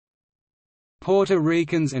Puerto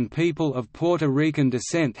Ricans and people of Puerto Rican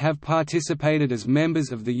descent have participated as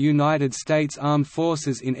members of the United States Armed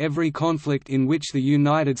Forces in every conflict in which the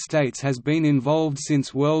United States has been involved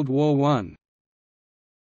since World War I.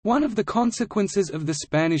 One of the consequences of the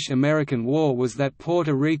Spanish–American War was that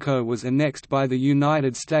Puerto Rico was annexed by the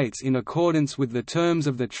United States in accordance with the terms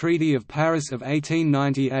of the Treaty of Paris of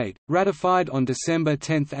 1898, ratified on December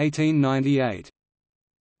 10, 1898.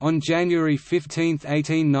 On January 15,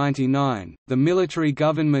 1899, the military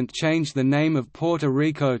government changed the name of Puerto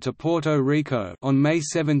Rico to Puerto Rico. On May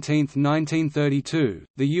 17, 1932,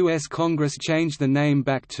 the U.S. Congress changed the name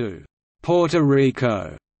back to Puerto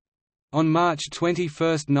Rico. On March 21,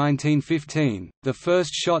 1915, the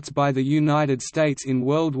first shots by the United States in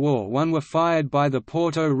World War I were fired by the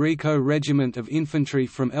Puerto Rico Regiment of Infantry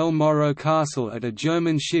from El Morro Castle at a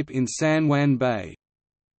German ship in San Juan Bay.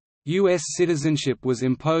 U.S. citizenship was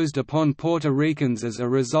imposed upon Puerto Ricans as a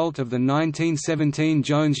result of the 1917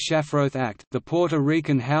 Jones-Shafroth Act. The Puerto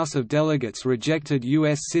Rican House of Delegates rejected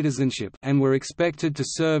U.S. citizenship and were expected to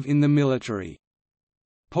serve in the military.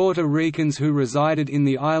 Puerto Ricans who resided in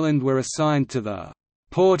the island were assigned to the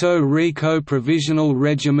Puerto Rico Provisional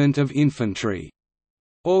Regiment of Infantry,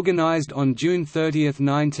 organized on June 30,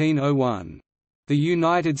 1901. The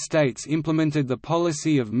United States implemented the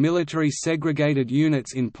policy of military segregated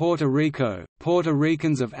units in Puerto Rico. Puerto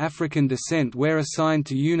Ricans of African descent were assigned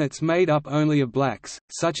to units made up only of blacks,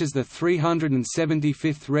 such as the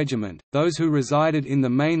 375th Regiment. Those who resided in the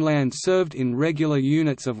mainland served in regular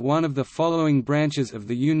units of one of the following branches of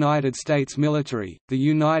the United States military: the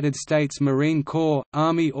United States Marine Corps,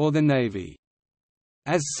 Army, or the Navy.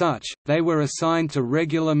 As such, they were assigned to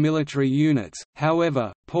regular military units.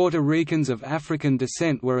 However, Puerto Ricans of African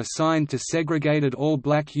descent were assigned to segregated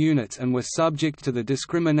all-black units and were subject to the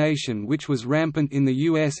discrimination which was rampant in the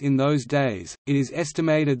U.S. in those days. It is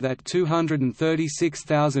estimated that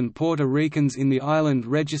 236,000 Puerto Ricans in the island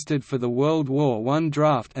registered for the World War I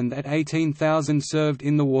draft and that 18,000 served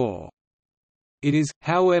in the war. It is,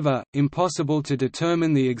 however, impossible to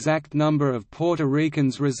determine the exact number of Puerto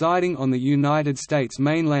Ricans residing on the United States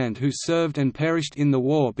mainland who served and perished in the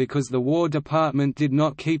war because the War Department did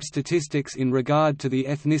not keep statistics in regard to the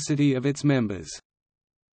ethnicity of its members.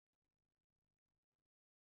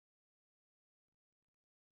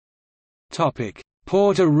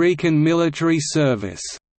 Puerto Rican military service.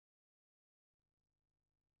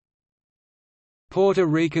 Puerto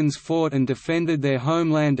Ricans fought and defended their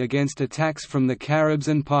homeland against attacks from the Caribs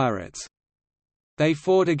and pirates. They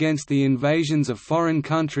fought against the invasions of foreign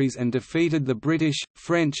countries and defeated the British,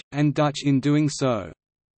 French, and Dutch in doing so.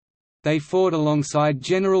 They fought alongside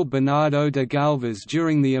General Bernardo de Galvez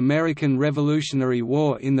during the American Revolutionary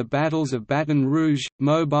War in the battles of Baton Rouge,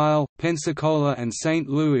 Mobile, Pensacola and St.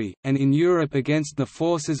 Louis, and in Europe against the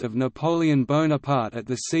forces of Napoleon Bonaparte at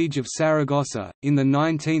the Siege of Saragossa. In the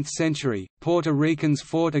 19th century, Puerto Ricans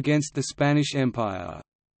fought against the Spanish Empire.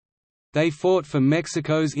 They fought for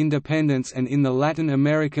Mexico's independence and in the Latin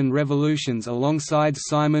American revolutions alongside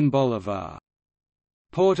Simón Bolívar.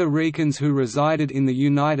 Puerto Ricans who resided in the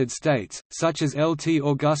United States, such as L.T.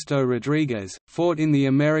 Augusto Rodriguez, fought in the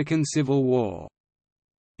American Civil War.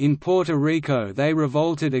 In Puerto Rico they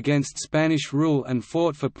revolted against Spanish rule and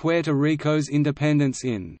fought for Puerto Rico's independence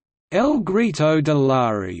in El Grito de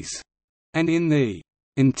Lares and in the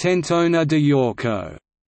Intentona de Yauco.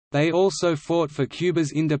 They also fought for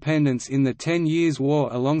Cuba's independence in the 10 Years' War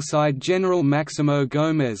alongside General Máximo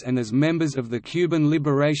Gómez and as members of the Cuban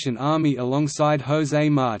Liberation Army alongside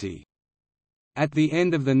José Martí. At the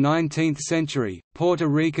end of the 19th century, Puerto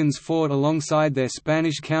Ricans fought alongside their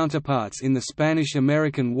Spanish counterparts in the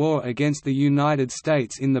Spanish–American War against the United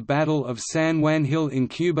States in the Battle of San Juan Hill in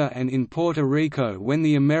Cuba and in Puerto Rico when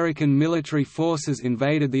the American military forces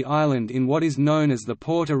invaded the island in what is known as the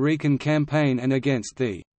Puerto Rican Campaign and against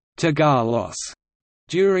the Tagalos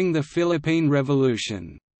during the Philippine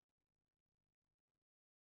Revolution.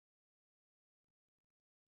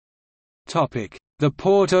 The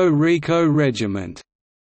Puerto Rico Regiment.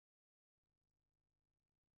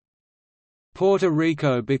 Puerto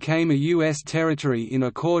Rico became a U.S. territory in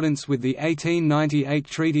accordance with the 1898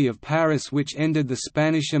 Treaty of Paris, which ended the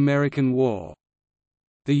Spanish–American War.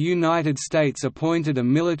 The United States appointed a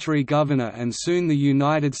military governor and soon the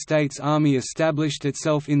United States Army established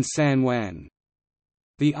itself in San Juan.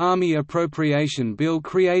 The Army Appropriation Bill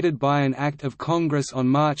created by an Act of Congress on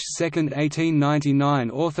March 2,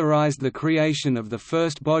 1899 authorized the creation of the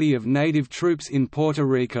first body of native troops in Puerto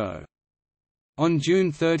Rico. On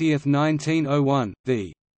June 30, 1901,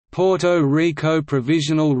 the Puerto Rico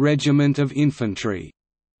Provisional Regiment of Infantry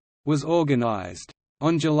was organized.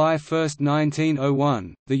 On July 1,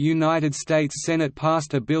 1901, the United States Senate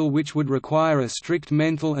passed a bill which would require a strict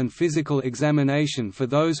mental and physical examination for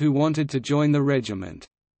those who wanted to join the regiment.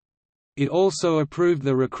 It also approved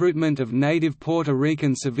the recruitment of native Puerto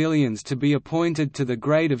Rican civilians to be appointed to the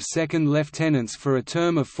grade of second lieutenants for a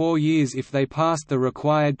term of 4 years if they passed the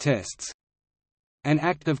required tests. An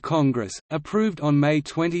Act of Congress, approved on May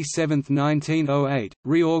 27, 1908,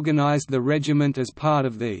 reorganized the regiment as part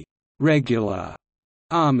of the «regular»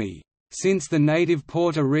 Army. Since the native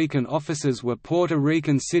Puerto Rican officers were Puerto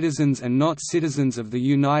Rican citizens and not citizens of the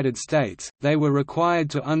United States, they were required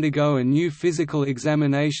to undergo a new physical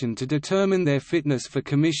examination to determine their fitness for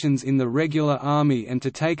commissions in the regular Army and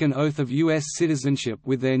to take an oath of U.S. citizenship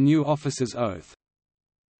with their new officer's oath.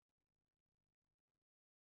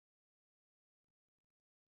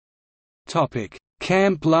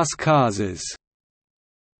 Camp Las Casas.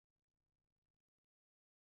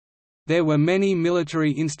 There were many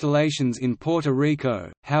military installations in Puerto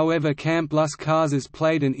Rico, however Camp Las Casas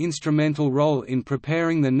played an instrumental role in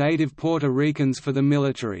preparing the native Puerto Ricans for the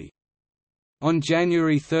military. On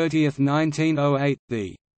January 30, 1908,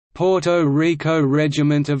 the Puerto Rico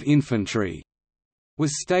Regiment of Infantry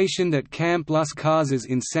was stationed at Camp Las Casas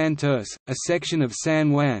in Santurce, a section of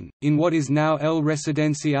San Juan, in what is now El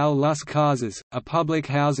Residencial Las Casas, a public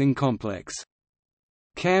housing complex.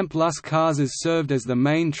 Camp Las Casas served as the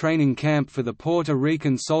main training camp for the Puerto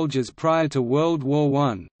Rican soldiers prior to World War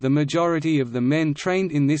I. The majority of the men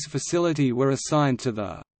trained in this facility were assigned to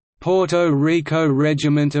the Puerto Rico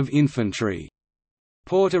Regiment of Infantry.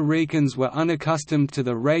 Puerto Ricans were unaccustomed to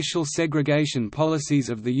the racial segregation policies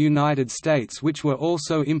of the United States, which were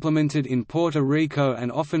also implemented in Puerto Rico,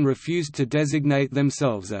 and often refused to designate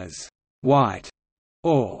themselves as white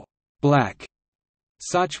or black.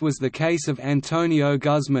 Such was the case of Antonio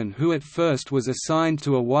Guzman, who at first was assigned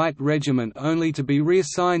to a white regiment only to be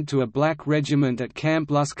reassigned to a black regiment at Camp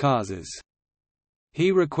Las Casas.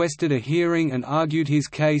 He requested a hearing and argued his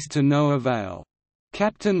case to no avail.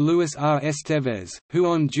 Captain Luis R. Estevez, who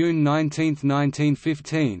on June 19,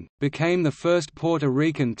 1915, became the first Puerto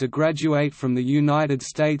Rican to graduate from the United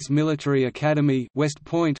States Military Academy West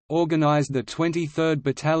Point, organized the 23rd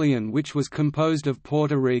Battalion, which was composed of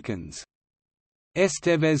Puerto Ricans.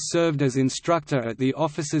 Estevez served as instructor at the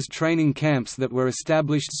officers' training camps that were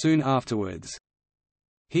established soon afterwards.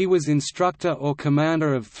 He was instructor or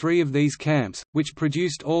commander of 3 of these camps, which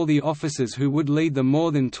produced all the officers who would lead the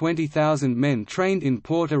more than 20,000 men trained in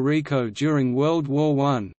Puerto Rico during World War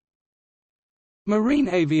I. Marine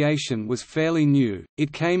aviation was fairly new.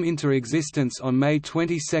 It came into existence on May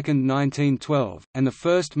 22, 1912, and the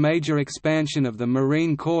first major expansion of the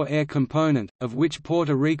Marine Corps air component, of which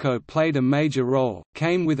Puerto Rico played a major role,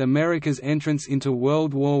 came with America's entrance into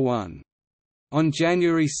World War I. On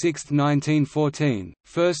January 6, 1914,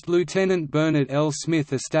 First Lieutenant Bernard L.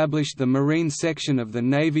 Smith established the Marine section of the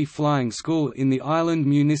Navy Flying School in the island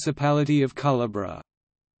municipality of Culebra.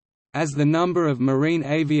 As the number of marine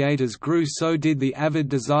aviators grew, so did the avid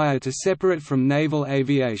desire to separate from naval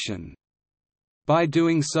aviation. By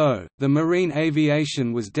doing so, the marine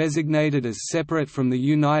aviation was designated as separate from the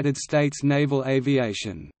United States naval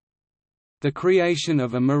aviation. The creation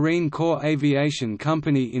of a Marine Corps Aviation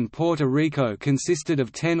Company in Puerto Rico consisted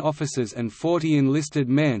of 10 officers and 40 enlisted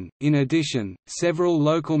men. In addition, several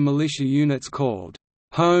local militia units called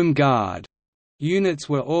Home Guard units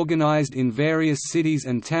were organized in various cities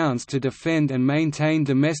and towns to defend and maintain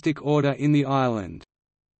domestic order in the island.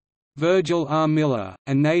 Virgil R. Miller,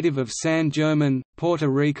 a native of San German, Puerto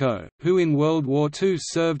Rico, who in World War II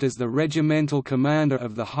served as the regimental commander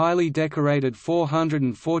of the highly decorated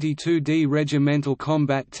 442d Regimental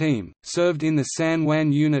Combat Team, served in the San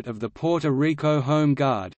Juan unit of the Puerto Rico Home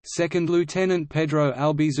Guard. Second Lieutenant Pedro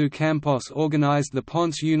Albizu Campos organized the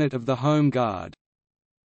Ponce unit of the Home Guard.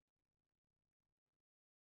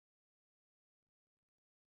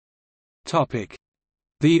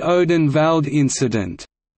 The Odenwald incident.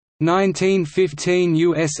 1915 –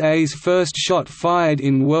 USA's first shot fired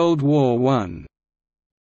in World War I.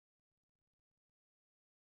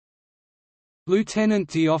 Lieutenant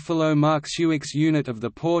Teofilo Marxuic's unit of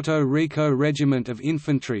the Puerto Rico Regiment of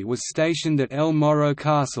Infantry was stationed at El Morro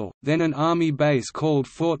Castle, then an army base called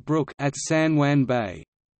Fort Brooke, at San Juan Bay.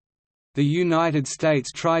 The United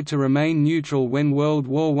States tried to remain neutral when World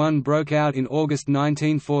War I broke out in August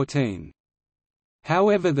 1914.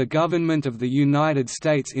 However, the government of the United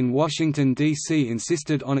States in Washington, D.C.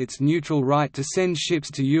 insisted on its neutral right to send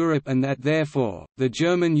ships to Europe and that therefore, the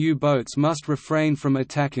German U-boats must refrain from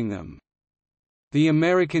attacking them. The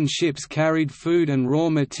American ships carried food and raw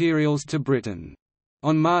materials to Britain.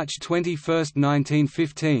 On March 21,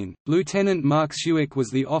 1915, Lieutenant Mark Schuich was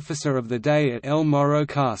the officer of the day at El Morro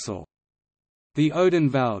Castle. The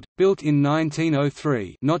Odenwald, built in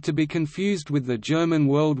 1903, not to be confused with the German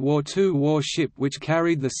World War II warship which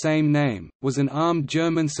carried the same name, was an armed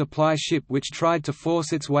German supply ship which tried to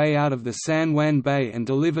force its way out of the San Juan Bay and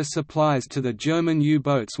deliver supplies to the German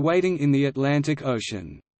U-boats waiting in the Atlantic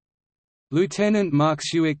Ocean. Lieutenant Mark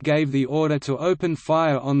Schuich gave the order to open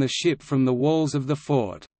fire on the ship from the walls of the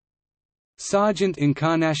fort. Sergeant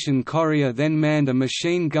Encarnacion Correa then manned a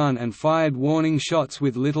machine gun and fired warning shots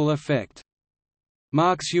with little effect.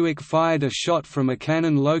 Mark Schuich fired a shot from a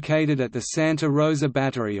cannon located at the Santa Rosa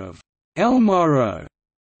battery of El Morro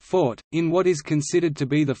fort, in what is considered to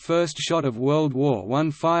be the first shot of World War I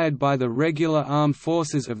fired by the regular armed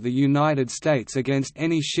forces of the United States against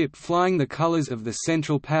any ship flying the colors of the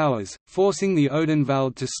Central Powers, forcing the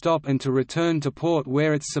Odenwald to stop and to return to port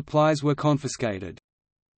where its supplies were confiscated.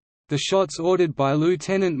 The shots ordered by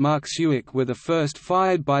Lieutenant Mark Schuich were the first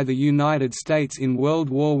fired by the United States in World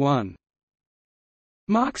War I.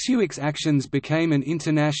 Mark Schuich's actions became an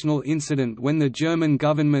international incident when the German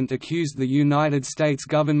government accused the United States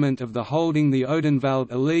government of holding the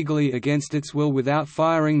Odenwald illegally against its will without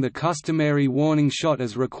firing the customary warning shot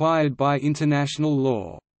as required by international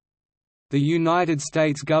law. The United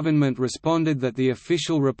States government responded that the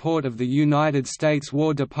official report of the United States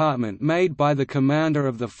War Department made by the commander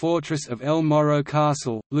of the fortress of El Morro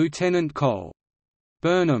Castle, Lieutenant Cole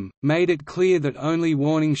Burnham, made it clear that only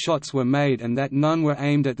warning shots were made and that none were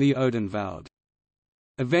aimed at the Odenwald.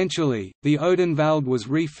 Eventually, the Odenwald was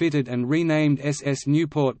refitted and renamed SS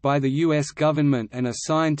Newport by the U.S. government and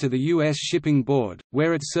assigned to the U.S. Shipping Board,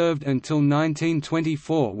 where it served until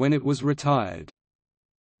 1924 when it was retired.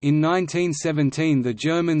 In 1917 the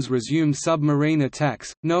Germans resumed submarine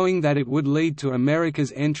attacks, knowing that it would lead to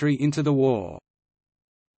America's entry into the war.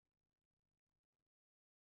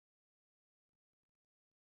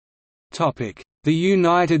 The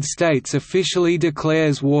United States officially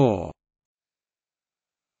declares war.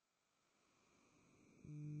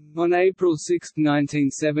 On April 6,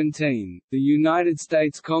 1917, the United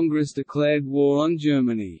States Congress declared war on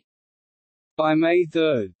Germany. By May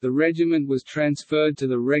 3, the regiment was transferred to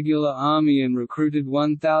the regular army and recruited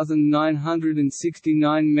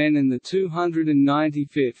 1,969 men and the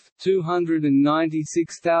 295th,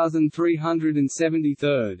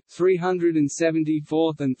 296,373rd,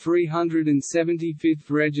 374th and 375th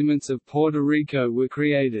Regiments of Puerto Rico were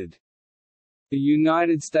created. The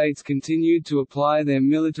United States continued to apply their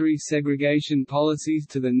military segregation policies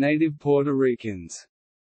to the native Puerto Ricans.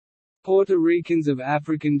 Puerto Ricans of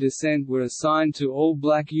African descent were assigned to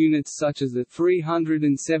all-black units such as the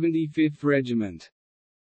 375th Regiment.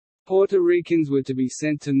 Puerto Ricans were to be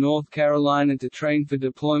sent to North Carolina to train for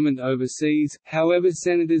deployment overseas, however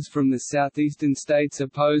senators from the southeastern states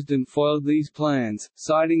opposed and foiled these plans,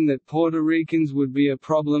 citing that Puerto Ricans would be a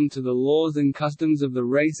problem to the laws and customs of the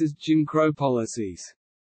racist Jim Crow policies.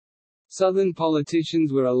 Southern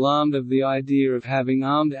politicians were alarmed of the idea of having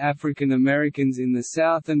armed African Americans in the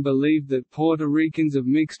South and believed that Puerto Ricans of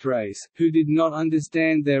mixed race, who did not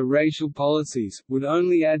understand their racial policies, would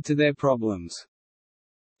only add to their problems.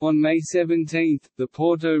 On May 17, the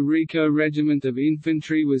Puerto Rico Regiment of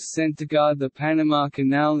Infantry was sent to guard the Panama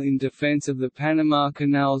Canal in defense of the Panama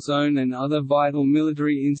Canal Zone and other vital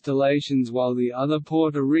military installations while the other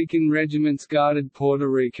Puerto Rican regiments guarded Puerto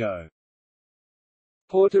Rico.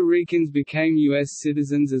 Puerto Ricans became U.S.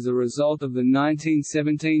 citizens as a result of the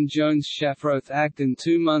 1917 Jones-Shafroth Act, and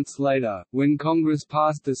 2 months later, when Congress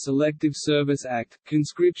passed the Selective Service Act,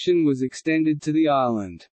 conscription was extended to the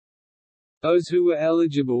island. Those who were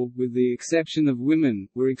eligible, with the exception of women,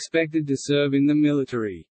 were expected to serve in the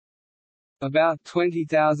military. About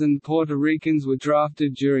 20,000 Puerto Ricans were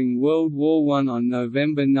drafted during World War I. On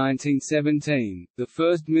November 1917, the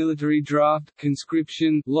first military draft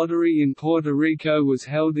conscription lottery in Puerto Rico was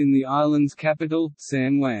held in the island's capital,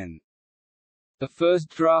 San Juan. The first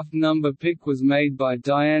draft number pick was made by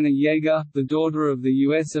Diana Yeager, the daughter of the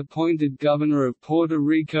U.S.-appointed governor of Puerto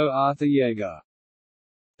Rico Arthur Yeager.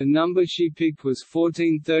 The number she picked was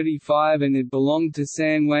 1435 and it belonged to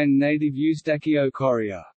San Juan native Eustaquio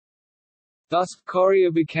Correa. Thus,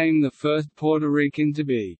 Correa became the first Puerto Rican to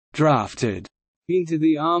be «drafted» into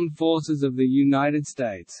the armed forces of the United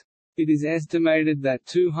States. It is estimated that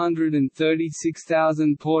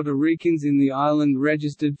 236,000 Puerto Ricans in the island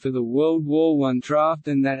registered for the World War I draft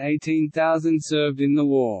and that 18,000 served in the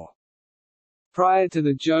war. Prior to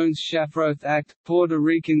the Jones-Shafroth Act, Puerto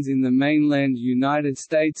Ricans in the mainland United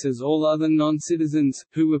States, as all other non-citizens,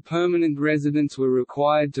 who were permanent residents, were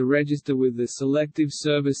required to register with the Selective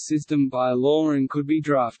Service System by law and could be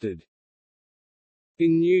drafted.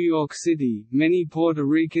 In New York City, many Puerto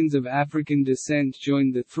Ricans of African descent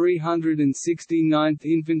joined the 369th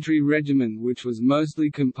Infantry Regiment, which was mostly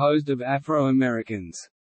composed of Afro-Americans.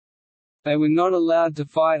 They were not allowed to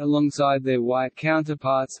fight alongside their white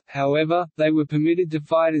counterparts, however, they were permitted to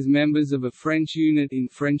fight as members of a French unit in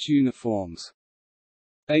French uniforms.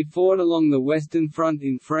 They fought along the Western Front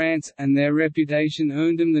in France, and their reputation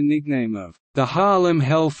earned them the nickname of the Harlem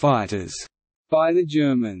Hellfighters by the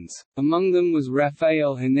Germans. Among them was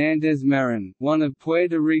Rafael Hernández Marin, one of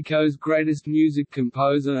Puerto Rico's greatest music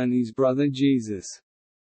composer, and his brother Jesus.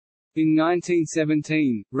 In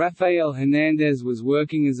 1917, Rafael Hernández was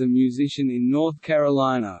working as a musician in North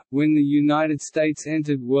Carolina, when the United States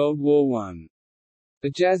entered World War I.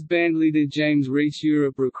 The jazz bandleader James Reach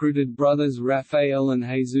Europe recruited brothers Rafael and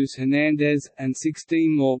Jesus Hernández, and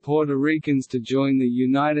 16 more Puerto Ricans to join the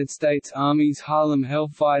United States Army's Harlem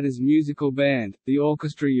Hellfighters musical band, the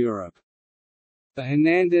Orchestra Europe. The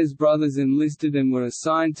Hernández brothers enlisted and were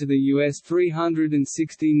assigned to the U.S.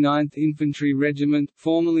 369th Infantry Regiment,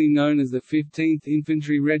 formerly known as the 15th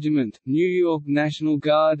Infantry Regiment, New York National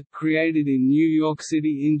Guard, created in New York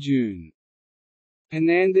City in June.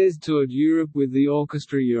 Hernández toured Europe with the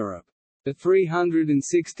Orchestra Europe. The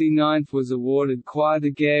 369th was awarded Croix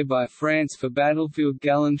de Guerre by France for battlefield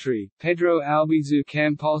gallantry. Pedro Albizu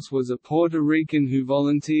Campos was a Puerto Rican who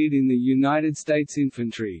volunteered in the United States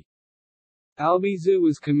Infantry. Albizu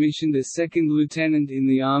was commissioned as second lieutenant in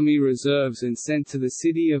the Army Reserves and sent to the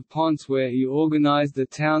city of Ponce, where he organized the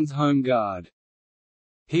town's home guard.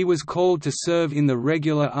 He was called to serve in the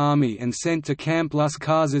regular army and sent to Camp Las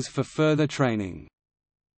Casas for further training.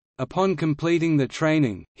 Upon completing the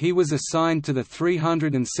training, he was assigned to the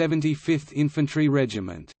 375th Infantry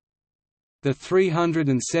Regiment. The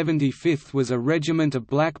 375th was a regiment of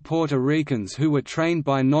black Puerto Ricans who were trained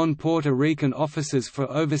by non-Puerto Rican officers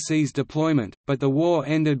for overseas deployment, but the war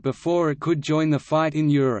ended before it could join the fight in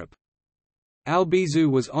Europe. Albizu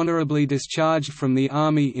was honorably discharged from the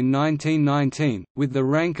Army in 1919, with the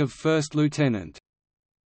rank of first lieutenant.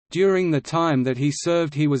 During the time that he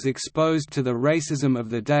served, he was exposed to the racism of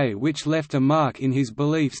the day, which left a mark in his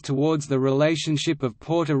beliefs towards the relationship of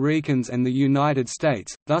Puerto Ricans and the United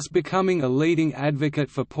States, thus becoming a leading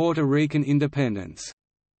advocate for Puerto Rican independence.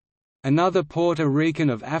 Another Puerto Rican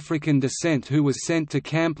of African descent who was sent to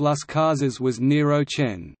Camp Las Casas was Nero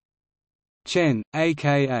Chen. Chen,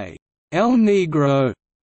 a.k.a. El Negro,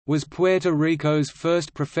 was Puerto Rico's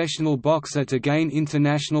first professional boxer to gain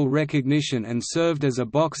international recognition and served as a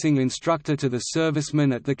boxing instructor to the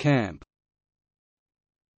servicemen at the camp.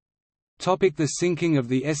 The sinking of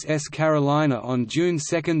the SS Carolina on June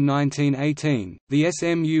 2, 1918, the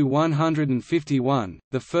SMU-151,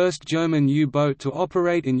 the first German U-boat to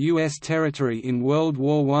operate in U.S. territory in World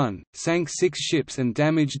War I, sank 6 ships and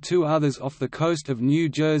damaged 2 others off the coast of New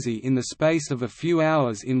Jersey in the space of a few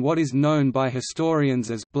hours in what is known by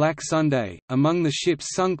historians as Black Sunday. Among the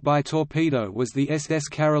ships sunk by torpedo was the SS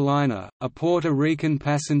Carolina, a Puerto Rican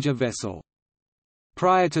passenger vessel.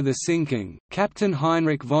 Prior to the sinking, Captain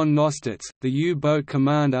Heinrich von Nostitz, the U-boat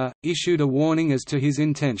commander, issued a warning as to his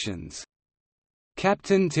intentions.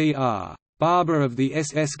 Captain T.R. Barber of the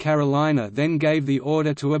SS Carolina then gave the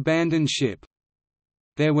order to abandon ship.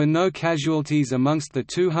 There were no casualties amongst the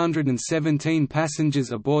 217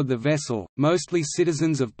 passengers aboard the vessel, mostly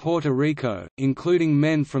citizens of Puerto Rico, including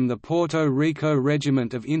men from the Puerto Rico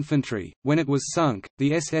Regiment of Infantry. When it was sunk,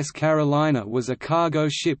 the SS Carolina was a cargo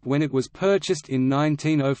ship when it was purchased in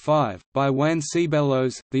 1905 by Juan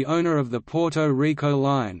Cibelos, the owner of the Puerto Rico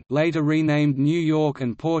Line, later renamed New York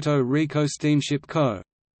and Puerto Rico Steamship Co.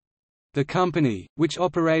 The company, which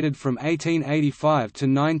operated from 1885 to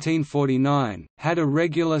 1949, had a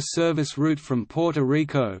regular service route from Puerto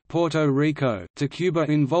Rico to Cuba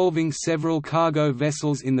involving several cargo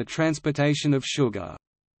vessels in the transportation of sugar.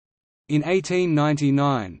 In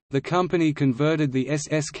 1899, the company converted the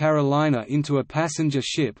SS Carolina into a passenger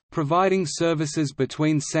ship, providing services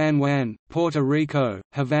between San Juan, Puerto Rico,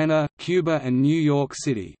 Havana, Cuba and New York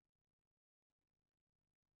City.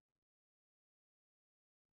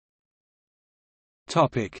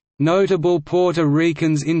 Notable Puerto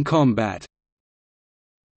Ricans in combat.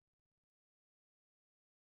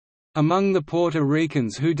 Among the Puerto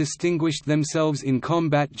Ricans who distinguished themselves in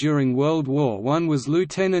combat during World War I was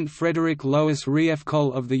Lieutenant Frederick Lois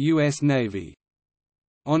Riefkohl of the U.S. Navy.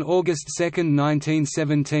 On August 2,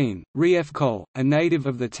 1917, Riefkohl, a native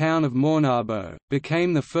of the town of Maunabo,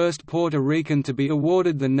 became the first Puerto Rican to be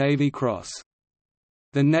awarded the Navy Cross.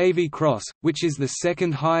 The Navy Cross, which is the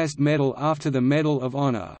second highest medal after the Medal of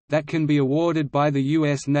Honor, that can be awarded by the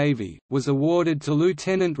U.S. Navy, was awarded to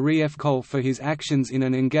Lieutenant Riefkohl for his actions in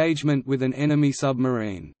an engagement with an enemy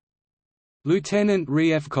submarine. Lieutenant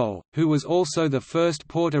Riefkohl, who was also the first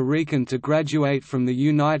Puerto Rican to graduate from the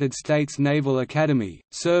United States Naval Academy,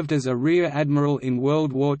 served as a rear admiral in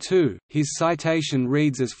World War II. His citation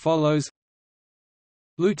reads as follows: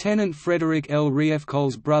 Lieutenant Frederick L.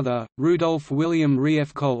 Riefkohl's brother, Rudolph William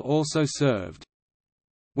Riefkohl, also served.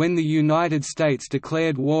 When the United States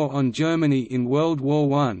declared war on Germany in World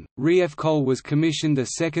War I, Riefkohl was commissioned a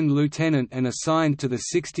second lieutenant and assigned to the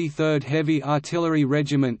 63rd Heavy Artillery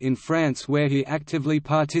Regiment in France, where he actively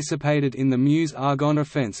participated in the Meuse-Argonne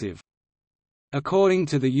offensive. According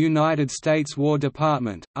to the United States War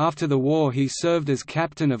Department, after the war he served as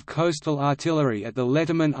captain of coastal artillery at the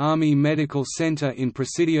Letterman Army Medical Center in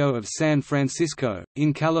Presidio of San Francisco,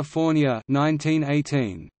 in California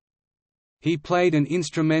 1918. He played an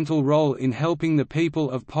instrumental role in helping the people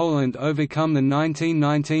of Poland overcome the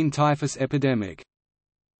 1919 typhus epidemic.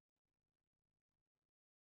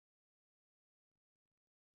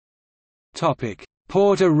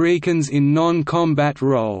 Puerto Ricans in non-combat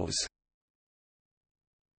roles.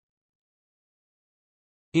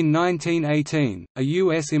 In 1918, a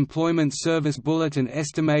U.S. Employment Service bulletin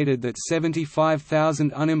estimated that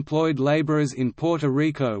 75,000 unemployed laborers in Puerto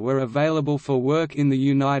Rico were available for work in the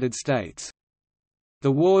United States.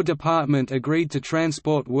 The War Department agreed to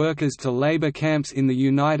transport workers to labor camps in the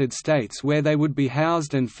United States where they would be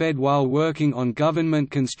housed and fed while working on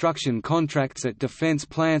government construction contracts at defense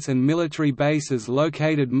plants and military bases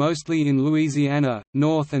located mostly in Louisiana,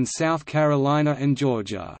 North and South Carolina and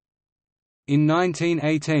Georgia. In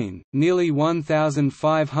 1918, nearly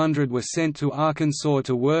 1,500 were sent to Arkansas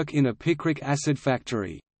to work in a picric acid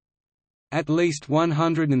factory. At least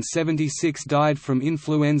 176 died from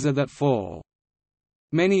influenza that fall.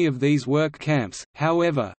 Many of these work camps,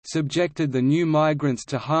 however, subjected the new migrants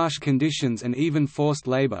to harsh conditions and even forced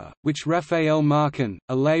labor, which Rafael Marcan,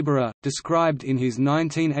 a laborer, described in his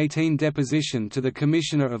 1918 deposition to the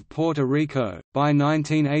Commissioner of Puerto Rico. By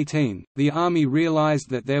 1918, the Army realized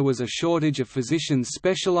that there was a shortage of physicians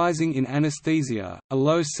specializing in anesthesia, a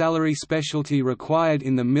low-salary specialty required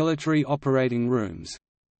in the military operating rooms.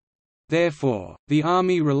 Therefore, the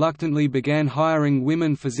Army reluctantly began hiring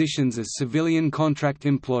women physicians as civilian contract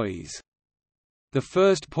employees. The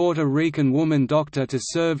first Puerto Rican woman doctor to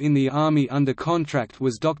serve in the Army under contract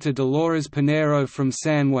was Dr. Dolores Pinero from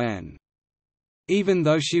San Juan. Even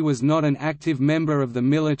though she was not an active member of the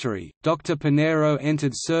military, Dr. Pinero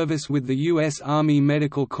entered service with the U.S. Army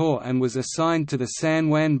Medical Corps and was assigned to the San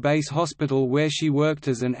Juan Base Hospital, where she worked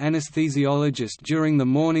as an anesthesiologist during the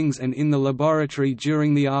mornings and in the laboratory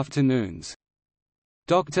during the afternoons.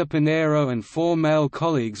 Dr. Pinero and 4 male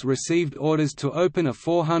colleagues received orders to open a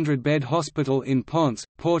 400-bed hospital in Ponce,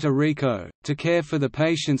 Puerto Rico, to care for the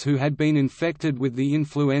patients who had been infected with the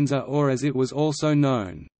influenza, or as it was also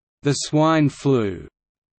known, the swine flu.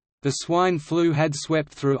 The swine flu had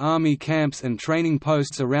swept through army camps and training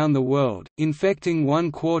posts around the world, infecting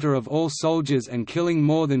 1/4 of all soldiers and killing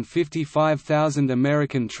more than 55,000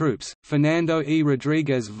 American troops. Fernando E.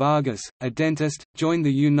 Rodriguez Vargas, a dentist, joined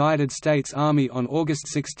the United States Army on August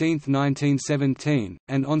 16, 1917,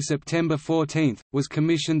 and on September 14, was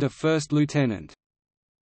commissioned a first lieutenant.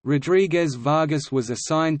 Rodriguez Vargas was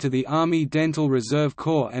assigned to the Army Dental Reserve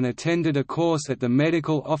Corps and attended a course at the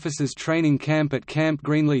Medical Officers Training Camp at Camp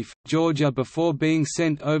Greenleaf, Georgia, before being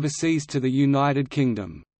sent overseas to the United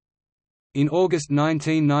Kingdom. In August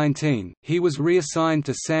 1919, he was reassigned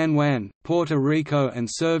to San Juan, Puerto Rico, and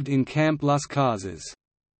served in Camp Las Casas.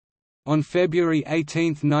 On February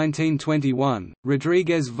 18, 1921,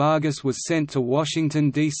 Rodriguez Vargas was sent to Washington,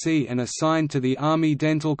 D.C. and assigned to the Army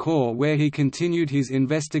Dental Corps, where he continued his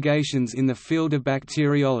investigations in the field of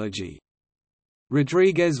bacteriology.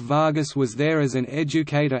 Rodriguez Vargas was there as an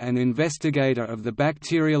educator and investigator of the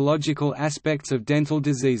bacteriological aspects of dental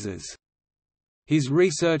diseases. His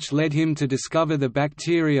research led him to discover the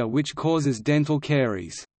bacteria which causes dental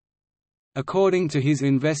caries. According to his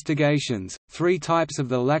investigations, 3 types of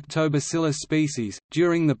the Lactobacillus species,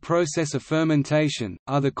 during the process of fermentation,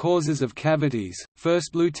 are the causes of cavities.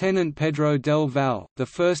 First Lieutenant Pedro del Val, the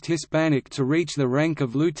first Hispanic to reach the rank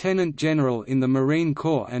of lieutenant general in the Marine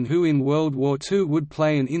Corps and who in World War II would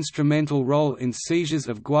play an instrumental role in sieges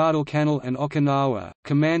of Guadalcanal and Okinawa,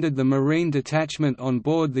 commanded the Marine detachment on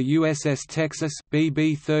board the USS Texas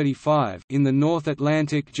BB-35 in the North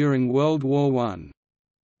Atlantic during World War I.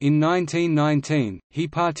 In 1919, he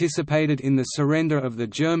participated in the surrender of the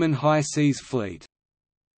German High Seas Fleet.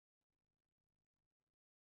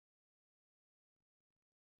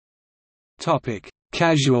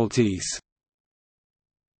 Casualties.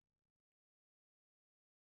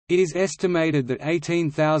 It is estimated that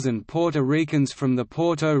 18,000 Puerto Ricans from the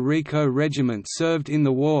Puerto Rico Regiment served in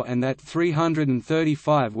the war and that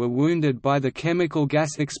 335 were wounded by the chemical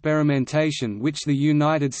gas experimentation which the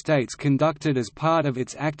United States conducted as part of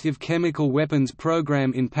its active chemical weapons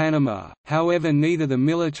program in Panama. However, neither the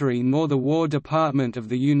military nor the War Department of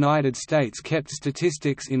the United States kept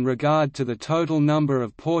statistics in regard to the total number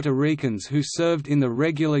of Puerto Ricans who served in the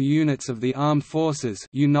regular units of the Armed Forces,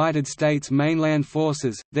 United States mainland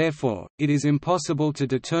forces. Therefore, it is impossible to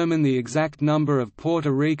determine the exact number of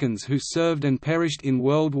Puerto Ricans who served and perished in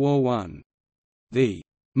World War I. The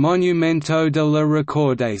Monumento de la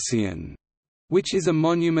Recordación, which is a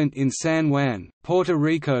monument in San Juan, Puerto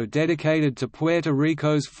Rico dedicated to Puerto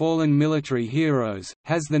Rico's fallen military heroes,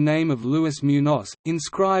 has the name of Luis Muñoz,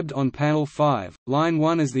 inscribed on Panel 5, Line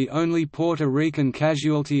 1 as the only Puerto Rican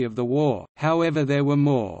casualty of the war. However, there were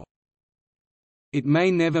more. It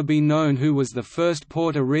may never be known who was the first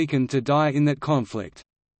Puerto Rican to die in that conflict.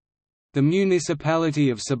 The municipality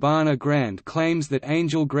of Sabana Grande claims that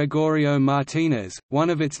Angel Gregorio Martinez, one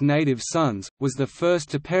of its native sons, was the first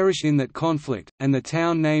to perish in that conflict, and the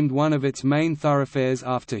town named one of its main thoroughfares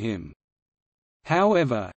after him.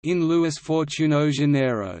 However, in Luis Fortuno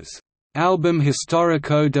Janero's Album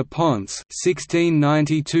Histórico de Ponce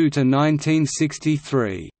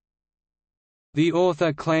 (1692–1963), the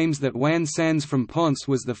author claims that Juan Sanz from Ponce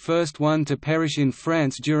was the first one to perish in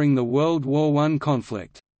France during the World War I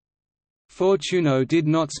conflict. Fortuno did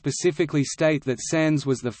not specifically state that Sanz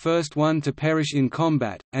was the first one to perish in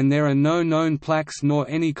combat, and there are no known plaques nor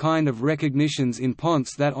any kind of recognitions in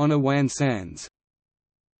Ponce that honor Juan Sanz.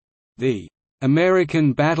 The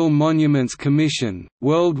American Battle Monuments Commission,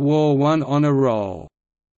 World War I Honor Roll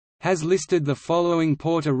has listed the following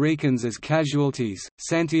Puerto Ricans as casualties: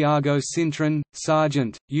 Santiago Cintron,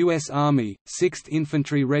 Sergeant, U.S. Army, 6th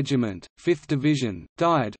Infantry Regiment, 5th Division,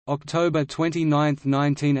 died, October 29,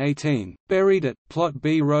 1918, buried at, Plot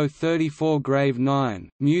B Row 34 Grave 9,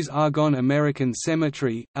 Meuse Argonne American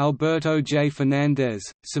Cemetery. Alberto J. Fernandez,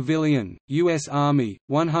 civilian, U.S. Army,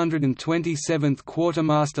 127th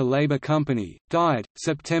Quartermaster Labor Company, died,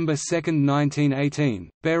 September 2,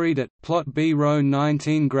 1918, buried at, Plot B Row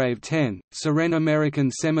 19 Grave 10, Suresnes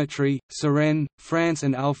American Cemetery, Suresnes, France.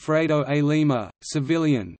 And Alfredo A. Lima,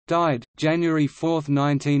 civilian, died, January 4,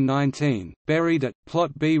 1919, buried at,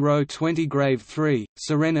 Plot B Row 20 Grave 3,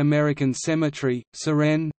 Suresnes American Cemetery,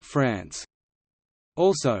 Suresnes, France.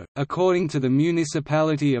 Also, according to the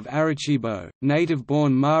municipality of Arecibo,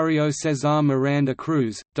 native-born Mario Cesar Miranda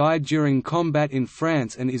Cruz, died during combat in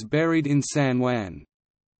France and is buried in San Juan.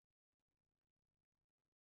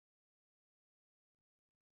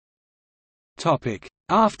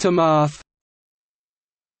 Aftermath.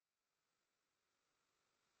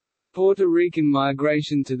 Puerto Rican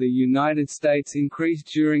migration to the United States increased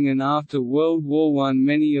during and after World War I.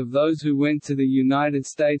 Many of those who went to the United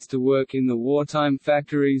States to work in the wartime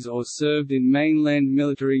factories or served in mainland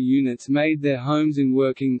military units made their homes in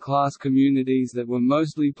working-class communities that were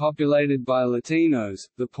mostly populated by Latinos.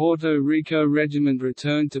 The Puerto Rico Regiment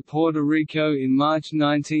returned to Puerto Rico in March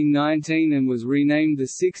 1919 and was renamed the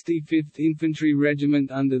 65th Infantry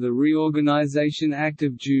Regiment under the Reorganization Act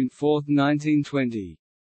of June 4, 1920.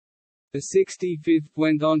 The 65th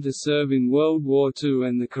went on to serve in World War II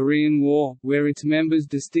and the Korean War, where its members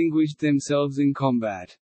distinguished themselves in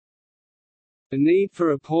combat. The need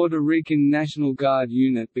for a Puerto Rican National Guard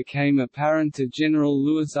unit became apparent to General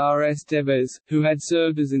Luis R. Esteves, who had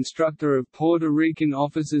served as instructor of Puerto Rican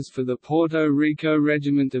officers for the Puerto Rico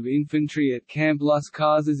Regiment of Infantry at Camp Las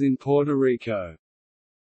Casas in Puerto Rico.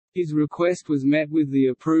 His request was met with the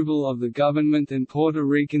approval of the government and Puerto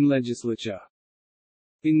Rican legislature.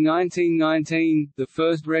 In 1919, the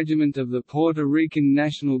 1st Regiment of the Puerto Rican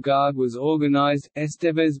National Guard was organized.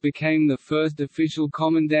 Esteves became the first official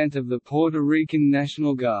commandant of the Puerto Rican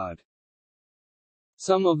National Guard.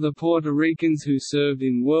 Some of the Puerto Ricans who served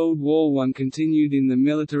in World War I continued in the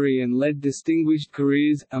military and led distinguished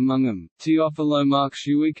careers, among them, Teofilo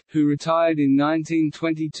Markshuik, who retired in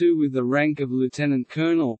 1922 with the rank of lieutenant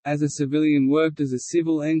colonel. As a civilian worked as a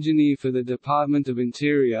civil engineer for the Department of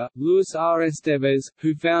Interior. Luis R. Esteves,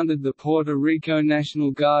 who founded the Puerto Rico National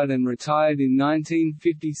Guard and retired in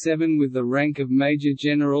 1957 with the rank of Major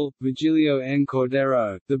General. Virgilio N.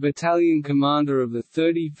 Cordero, the battalion commander of the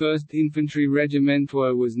 31st Infantry Regiment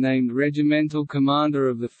Mantua was named regimental commander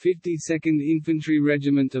of the 52nd Infantry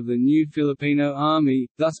Regiment of the new Filipino Army,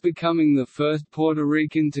 thus becoming the first Puerto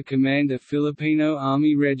Rican to command a Filipino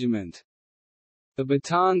Army regiment. The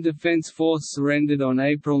Bataan Defense Force surrendered on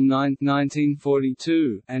April 9,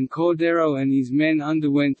 1942, and Cordero and his men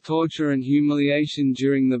underwent torture and humiliation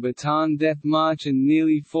during the Bataan Death March and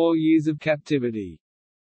nearly 4 years of captivity.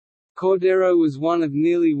 Cordero was one of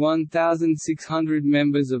nearly 1,600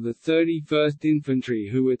 members of the 31st Infantry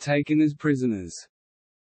who were taken as prisoners.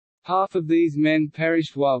 Half of these men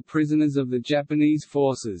perished while prisoners of the Japanese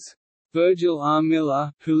forces. Virgil R.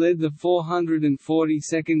 Miller, who led the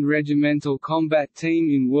 442nd Regimental Combat Team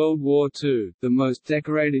in World War II, the most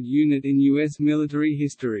decorated unit in U.S. military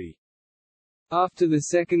history. After the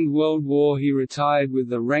Second World War he retired with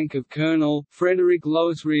the rank of colonel. Frederick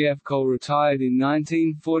Louis Riefkohl retired in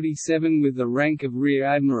 1947 with the rank of rear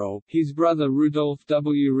admiral. His brother Rudolph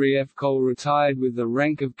W. Riefkohl retired with the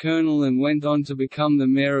rank of colonel and went on to become the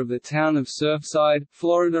mayor of the town of Surfside,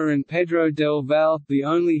 Florida, and Pedro del Val, the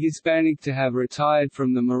only Hispanic to have retired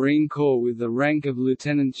from the Marine Corps with the rank of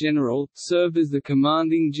lieutenant general, served as the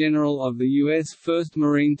commanding general of the U.S. 1st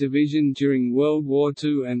Marine Division during World War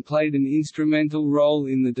II and played an instrumental role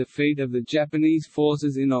in the defeat of the Japanese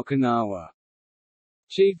forces in Okinawa.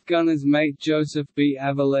 Chief Gunner's Mate Joseph B.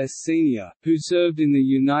 Aviles Sr., who served in the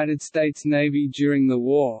United States Navy during the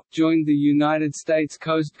war, joined the United States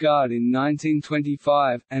Coast Guard in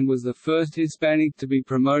 1925, and was the first Hispanic to be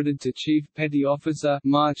promoted to Chief Petty Officer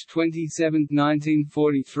March 27,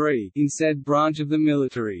 1943, in said branch of the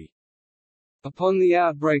military. Upon the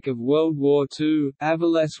outbreak of World War II,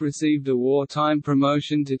 Aviles received a wartime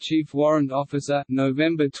promotion to Chief Warrant Officer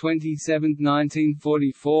November 27,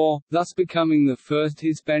 1944, thus becoming the first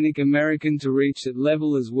Hispanic American to reach that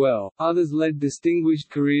level as well. Others led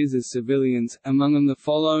distinguished careers as civilians, among them the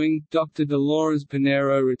following: Dr. Dolores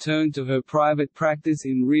Pinero returned to her private practice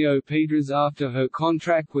in Rio Piedras after her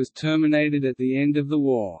contract was terminated at the end of the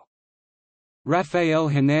war. Rafael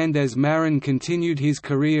Hernández Marin continued his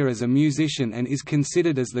career as a musician and is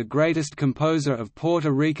considered as the greatest composer of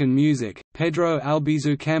Puerto Rican music. Pedro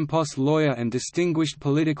Albizu Campos, lawyer and distinguished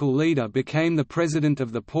political leader, became the president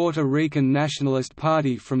of the Puerto Rican Nationalist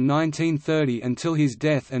Party from 1930 until his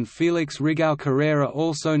death, and Felix Rigau Carrera,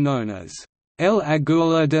 also known as El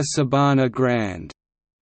Aguila de Sabana Grande,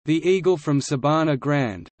 the Eagle from Sabana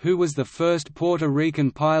Grande, who was the first Puerto Rican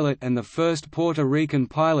pilot and the first Puerto Rican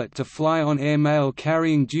pilot to fly on air mail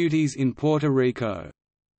carrying duties in Puerto Rico.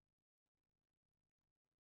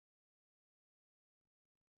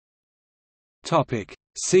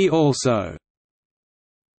 See also: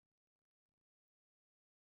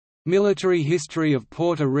 Military history of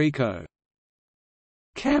Puerto Rico,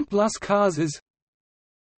 Camp Las Casas,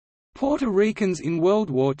 Puerto Ricans in World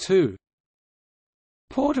War II,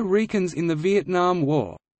 Puerto Ricans in the Vietnam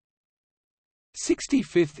War,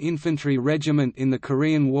 65th Infantry Regiment in the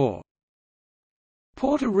Korean War,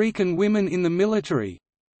 Puerto Rican women in the military,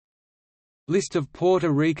 List of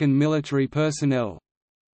Puerto Rican military personnel,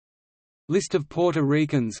 List of Puerto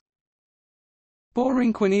Ricans,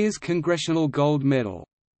 Borinqueneers Congressional Gold Medal.